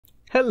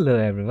Hello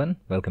everyone,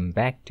 welcome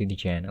back to the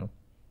channel.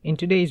 In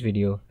today's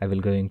video, I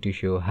will going to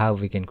show how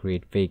we can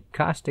create fake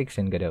caustics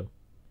in Godot.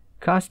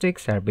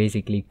 Caustics are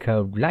basically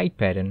curved light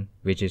pattern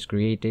which is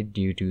created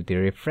due to the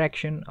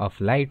refraction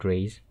of light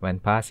rays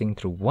when passing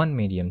through one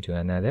medium to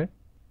another.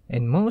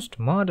 In most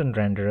modern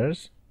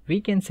renderers,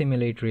 we can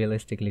simulate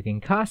realistic looking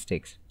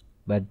caustics,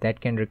 but that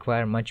can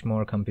require much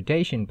more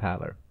computation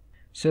power.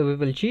 So we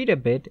will cheat a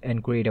bit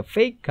and create a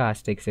fake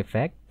caustics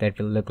effect that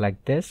will look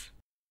like this.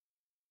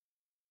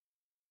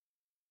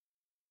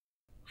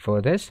 For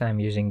this, I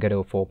am using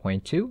Godot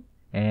 4.2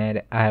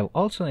 and I have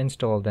also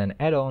installed an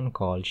add-on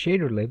called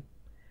Shader-Lib.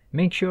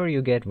 Make sure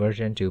you get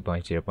version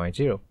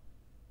 2.0.0.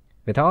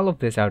 With all of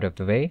this out of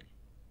the way,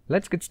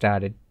 let's get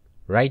started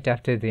right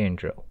after the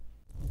intro.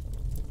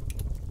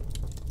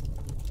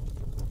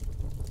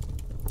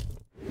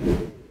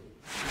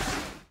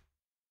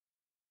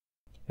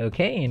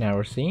 Okay, in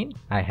our scene,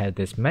 I have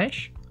this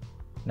mesh.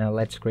 Now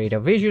let's create a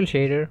visual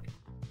shader.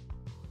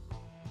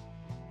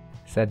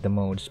 Set the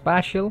mode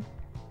spatial.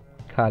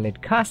 Call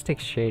it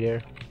Caustics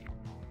shader.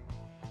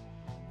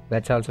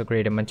 Let's also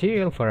create a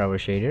material for our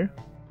shader.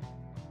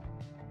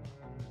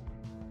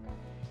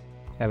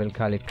 I will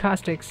call it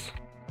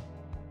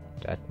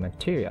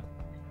Caustics.material.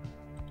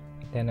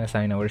 Then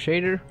assign our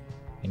shader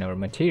in our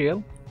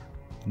material.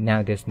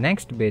 Now this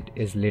next bit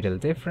is little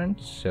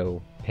different,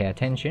 so pay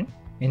attention.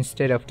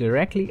 Instead of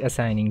directly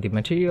assigning the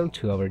material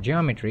to our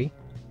geometry,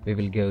 we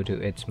will go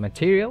to its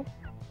material,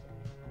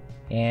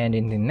 and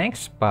in the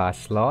next pass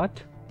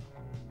slot,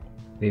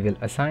 we will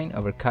assign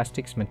our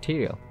caustics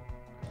material.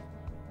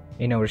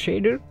 In our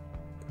shader,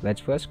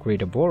 let's first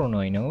create a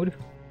Voronoi node.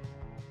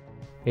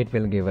 It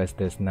will give us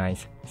this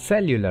nice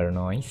cellular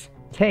noise.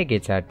 Take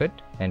its output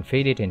and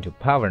feed it into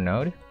power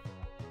node.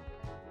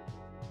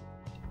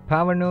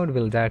 Power node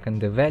will darken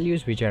the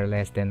values which are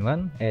less than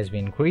 1 as we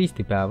increase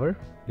the power.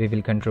 We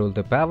will control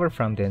the power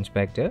from the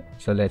inspector,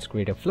 so let's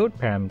create a float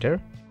parameter.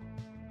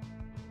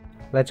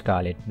 Let's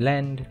call it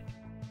blend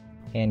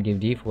and give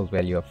default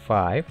value of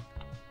 5.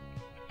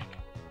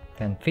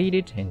 Then feed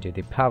it into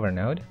the power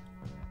node.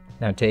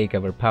 Now take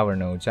our power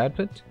node's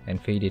output and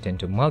feed it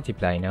into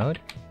multiply node.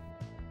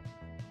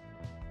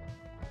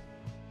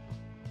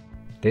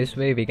 This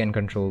way we can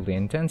control the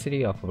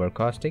intensity of our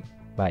caustic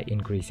by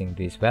increasing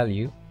this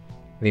value.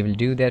 We will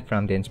do that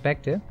from the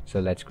inspector, so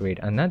let's create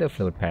another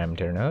float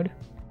parameter node.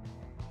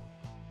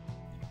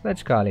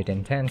 Let's call it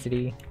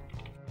intensity.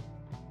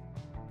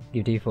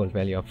 Give default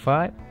value of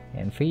 5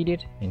 and feed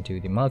it into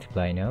the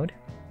multiply node.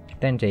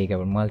 Then take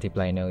our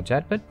multiply node's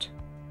output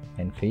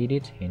and feed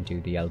it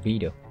into the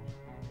albedo.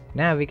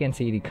 Now we can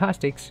see the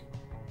caustics,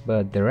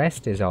 but the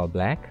rest is all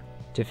black.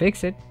 To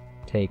fix it,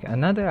 take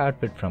another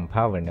output from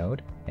power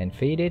node and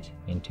feed it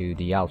into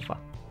the alpha.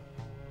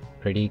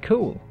 Pretty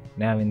cool.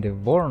 Now in the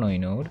Voronoi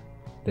node,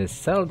 the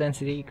cell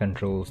density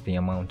controls the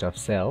amount of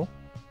cell.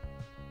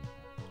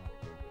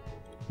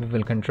 We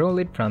will control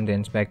it from the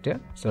inspector,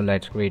 so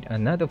let's create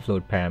another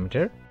float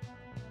parameter.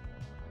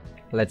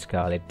 Let's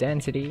call it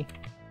density.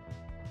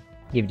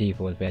 Give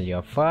default value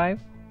of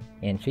 5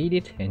 and feed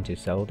it into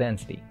cell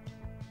density.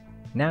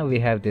 Now we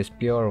have this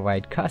pure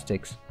white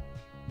caustics,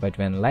 but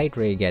when light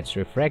ray gets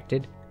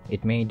refracted,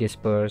 it may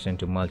disperse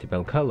into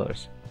multiple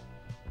colors.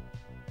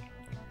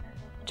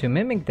 To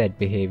mimic that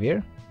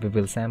behavior, we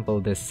will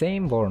sample the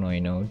same Voronoi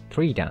node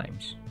 3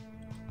 times.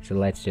 So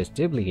let's just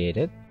duplicate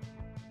it.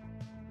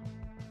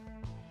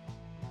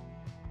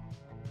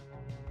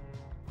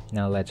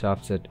 Now let's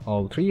offset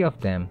all 3 of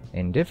them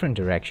in different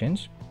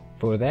directions.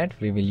 For that,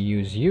 we will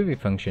use UV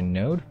function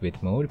node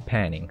with mode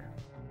panning.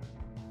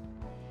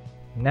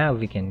 Now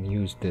we can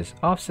use this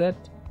offset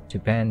to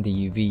pan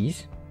the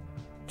UVs,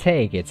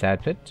 take its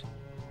output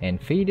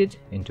and feed it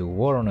into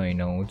Voronoi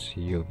node's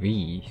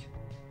UVs.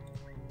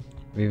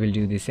 We will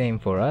do the same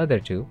for other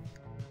 2.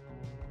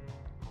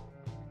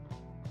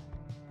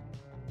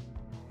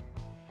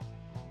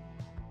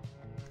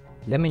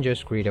 Let me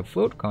just create a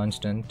float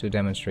constant to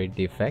demonstrate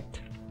the effect.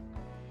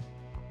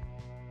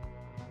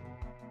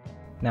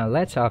 Now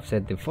let's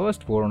offset the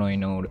first Voronoi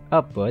node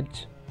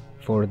upwards.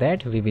 For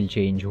that, we will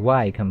change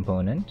Y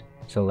component.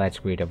 So let's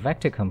create a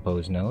vector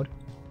compose node.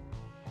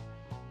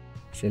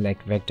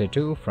 Select vector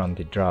 2 from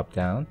the drop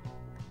down.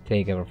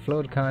 Take our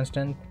float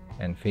constant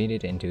and feed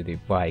it into the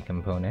Y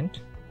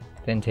component.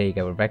 Then take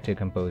our vector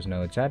compose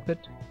node's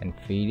output and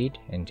feed it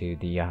into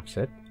the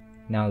offset.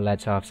 Now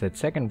let's offset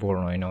second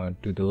Voronoi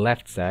node to the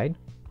left side.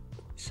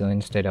 So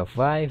instead of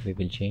Y, we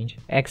will change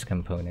X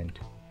component.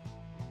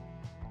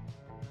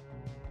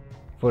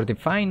 For the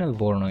final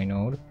Voronoi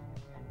node,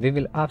 we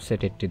will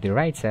offset it to the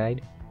right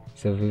side,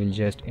 so we will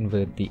just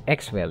invert the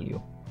X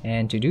value.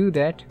 And to do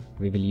that,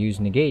 we will use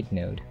negate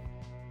node.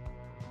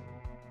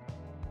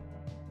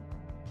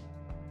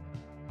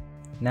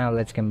 Now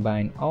let's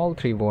combine all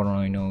 3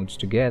 Voronoi nodes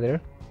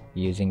together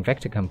using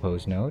vector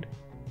compose node.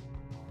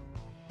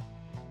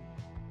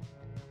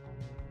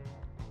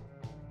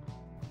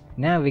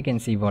 Now we can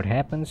see what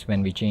happens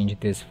when we change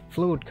this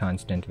float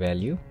constant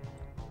value.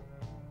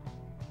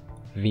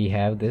 We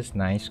have this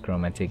nice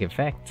chromatic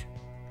effect.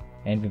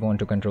 and we want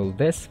to control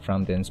this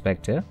from the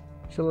inspector,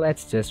 so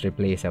let's just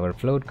replace our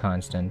float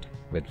constant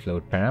with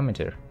float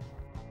parameter.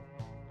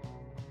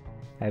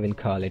 I will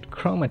call it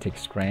chromatic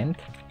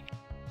strength.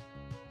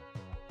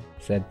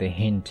 Set the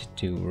hint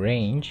to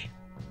range,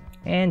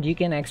 and you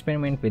can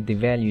experiment with the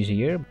values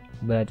here,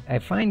 but I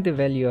find the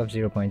value of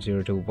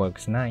 0.02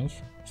 works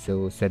nice,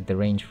 so set the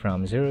range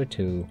from 0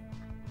 to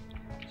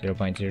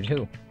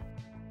 0.02.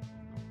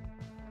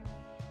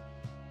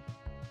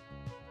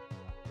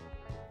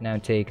 Now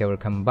take our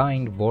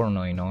combined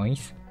Voronoi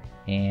noise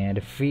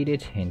and feed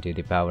it into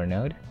the power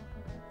node.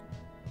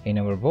 In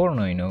our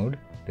Voronoi node,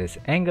 this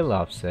angle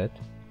offset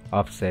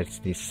offsets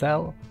the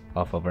cell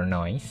of our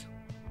noise.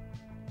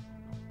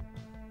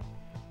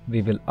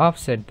 We will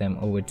offset them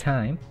over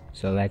time,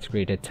 so let's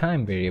create a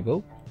time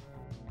variable.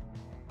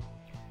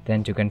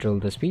 Then to control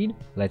the speed,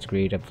 let's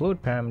create a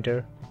float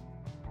parameter.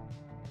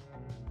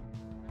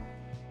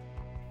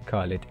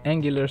 Call it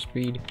angular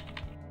speed.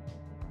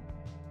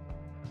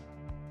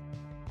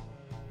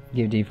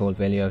 Give default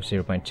value of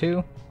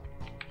 0.2.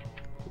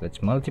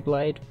 Let's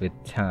multiply it with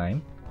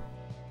time.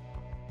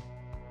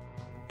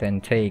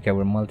 Then take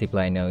our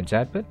multiply node's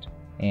output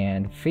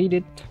and feed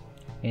it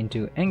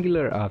into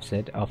angular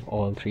offset of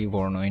all three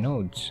Voronoi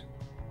nodes.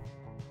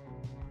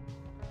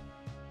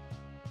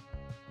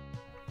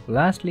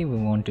 Lastly, we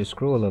want to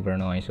scroll over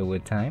noise over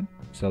time,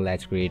 so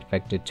let's create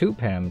vector2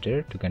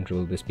 parameter to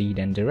control the speed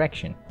and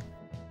direction.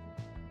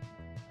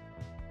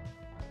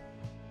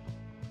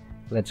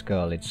 Let's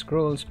call it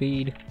scroll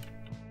speed.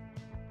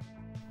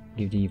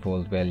 Give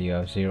default value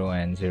of 0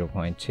 and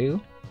 0.2.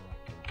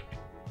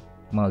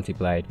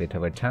 Multiply it with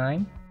our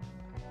time.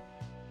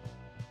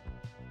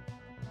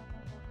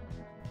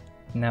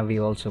 Now we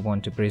also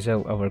want to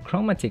preserve our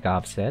chromatic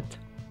offset,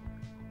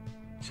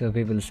 so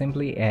we will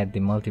simply add the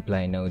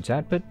multiply node's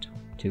output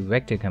to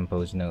vector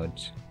compose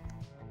nodes.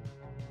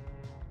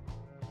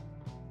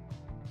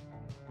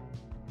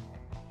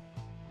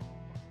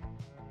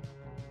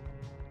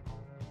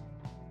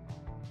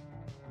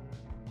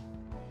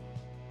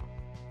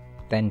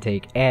 Then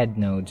take add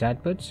nodes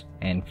outputs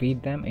and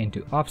feed them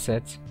into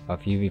offsets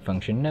of UV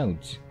function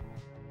nodes.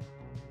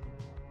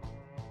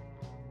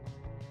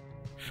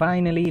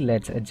 Finally,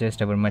 let's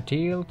adjust our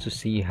material to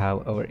see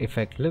how our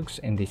effect looks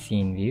in the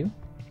scene view.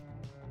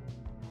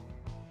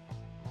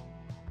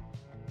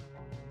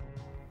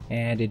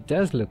 And it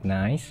does look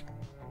nice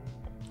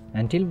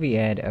until we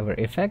add our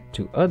effect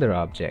to other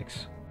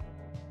objects.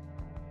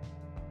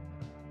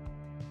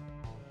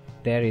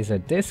 There is a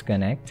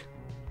disconnect,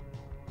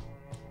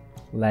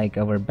 like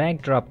our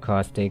backdrop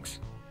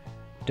caustics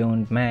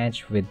don't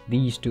match with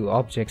these two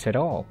objects at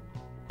all.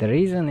 The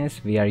reason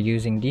is we are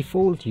using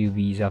default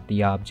UVs of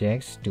the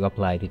objects to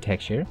apply the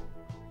texture.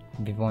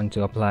 We want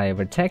to apply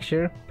our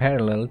texture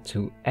parallel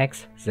to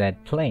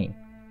XZ plane,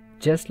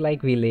 just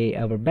like we lay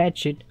our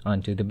bedsheet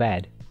onto the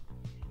bed.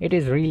 It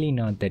is really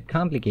not that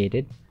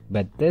complicated,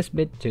 but this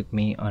bit took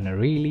me on a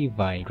really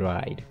wild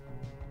ride.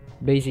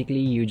 Basically,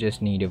 you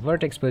just need a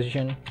vertex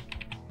position.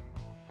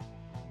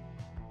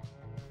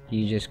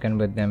 You just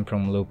convert them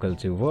from local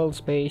to world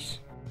space.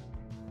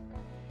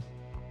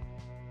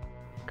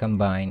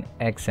 Combine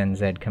X and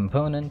Z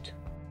component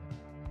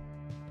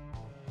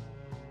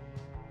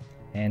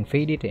and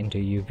feed it into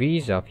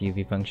UVs of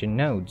UV function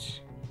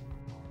nodes.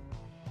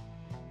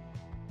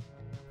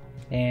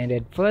 And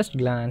at first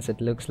glance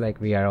it looks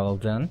like we are all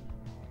done,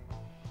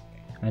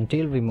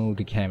 until we move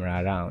the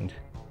camera around.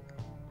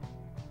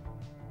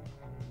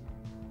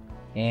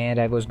 And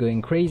I was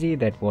going crazy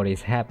that what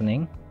is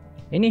happening.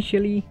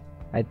 Initially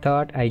I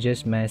thought I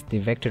just messed the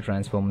vector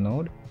transform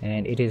node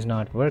and it is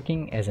not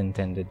working as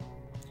intended.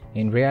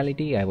 In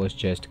reality, I was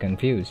just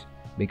confused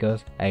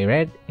because I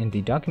read in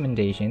the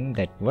documentation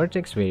that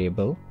vertex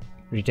variable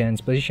returns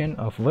position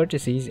of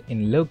vertices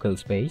in local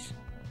space,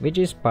 which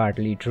is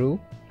partly true.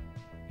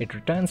 It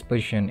returns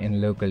position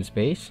in local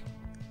space,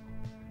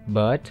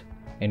 but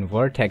in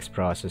vertex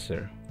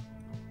processor.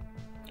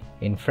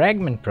 In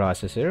fragment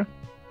processor,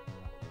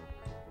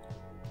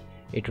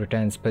 it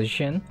returns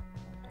position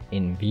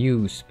in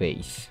view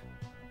space.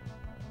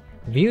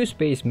 View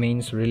space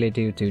means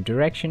relative to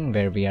direction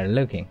where we are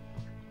looking.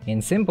 In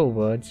simple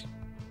words,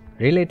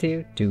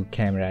 relative to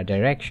camera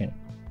direction.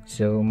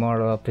 So,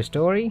 moral of the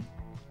story?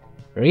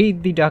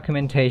 Read the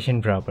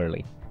documentation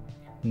properly.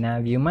 Now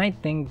you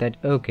might think that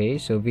okay,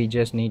 so we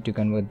just need to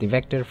convert the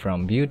vector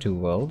from view to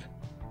world.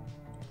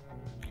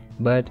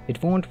 But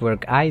it won't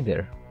work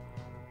either,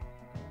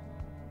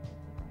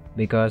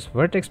 because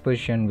vertex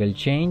position will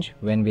change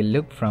when we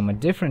look from a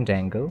different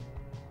angle.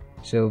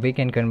 So we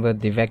can convert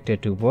the vector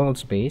to world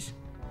space,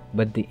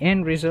 but the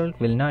end result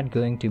will not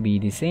going to be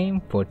the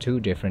same for two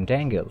different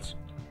angles.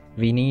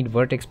 We need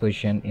vertex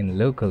position in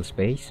local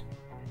space.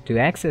 To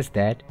access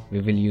that,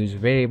 we will use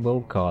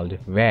variable called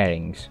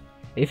varings.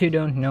 If you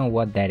don't know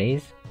what that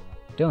is,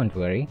 don't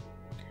worry.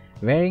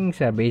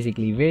 Varings are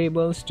basically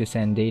variables to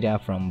send data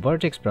from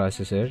vertex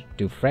processor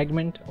to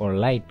fragment or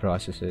light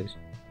processors.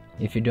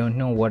 If you don't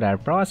know what are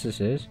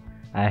processors,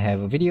 I have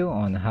a video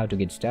on how to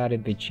get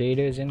started with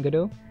shaders in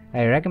Godot.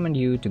 I recommend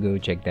you to go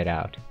check that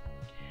out.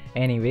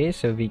 Anyway,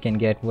 so we can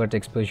get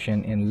vertex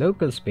position in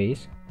local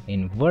space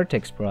in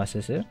vertex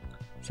processor.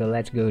 So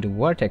let's go to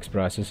vertex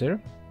processor,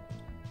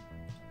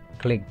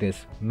 click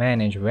this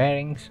manage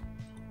varings.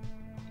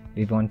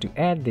 We want to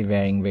add the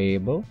varying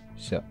variable,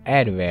 so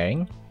add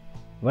varying.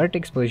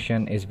 Vertex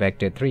position is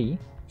vector 3,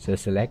 so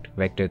select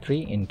vector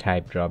 3 in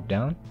type drop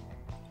down.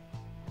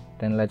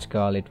 Then let's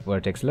call it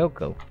vertex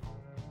local.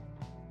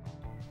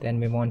 Then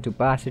we want to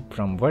pass it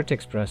from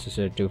vertex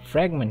processor to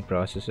fragment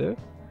processor,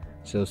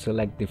 so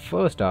select the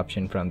first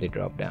option from the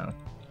drop down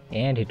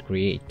and hit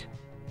create.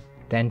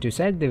 Then to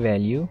set the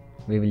value,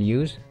 we will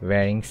use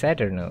varying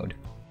setter node.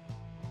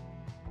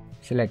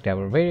 Select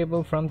our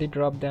variable from the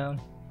drop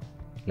down.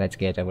 Let's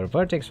get our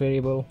vertex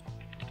variable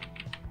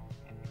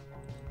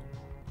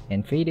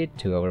and feed it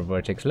to our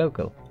vertex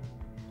local.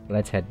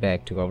 Let's head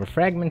back to our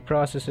fragment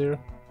processor.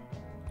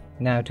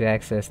 Now to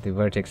access the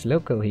vertex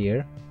local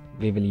here,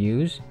 we will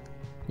use,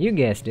 you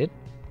guessed it,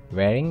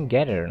 varying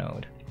getter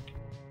node.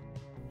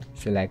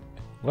 Select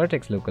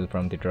vertex local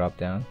from the drop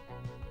down.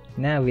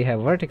 Now we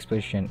have vertex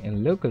position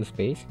in local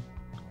space.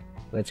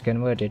 Let's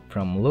convert it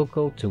from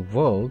local to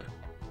world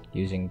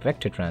using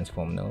vector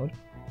transform node.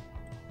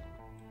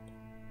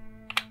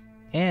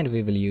 And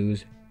we will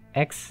use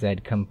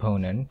XZ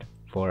component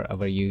for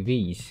our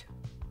UVs.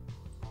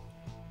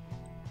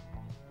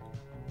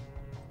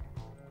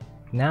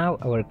 Now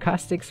our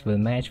caustics will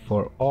match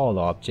for all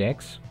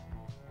objects.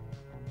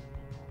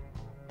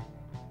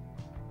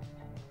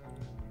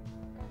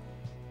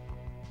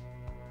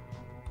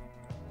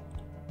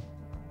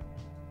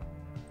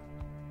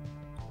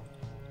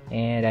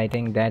 And I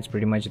think that's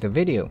pretty much the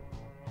video.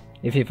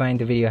 If you find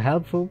the video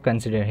helpful,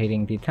 consider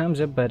hitting the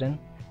thumbs up button,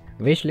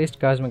 wishlist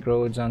Cosmic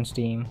Roads on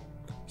Steam,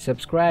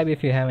 subscribe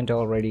if you haven't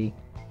already.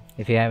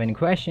 If you have any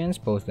questions,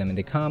 post them in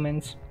the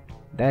comments.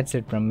 That's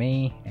it from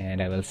me,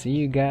 and I will see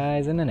you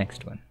guys in the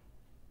next one.